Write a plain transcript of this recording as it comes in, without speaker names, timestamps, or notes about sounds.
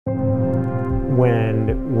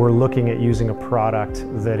when we're looking at using a product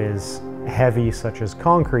that is heavy, such as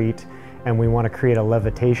concrete, and we want to create a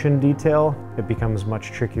levitation detail, it becomes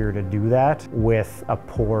much trickier to do that with a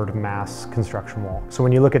poured mass construction wall. So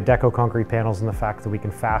when you look at Dekko Concrete panels and the fact that we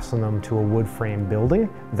can fasten them to a wood frame building,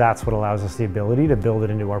 that's what allows us the ability to build it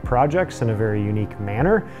into our projects in a very unique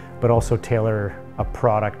manner, but also tailor a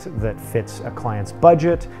product that fits a client's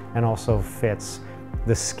budget and also fits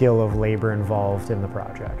the skill of labor involved in the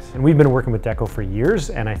project. And we've been working with Dekko for years,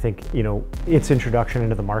 and I think, its introduction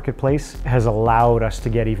into the marketplace has allowed us to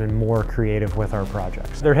get even more creative with our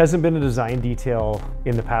projects. There hasn't been a design detail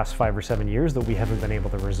in the past 5 or 7 years that we haven't been able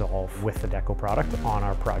to resolve with the Dekko product on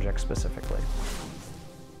our project specifically.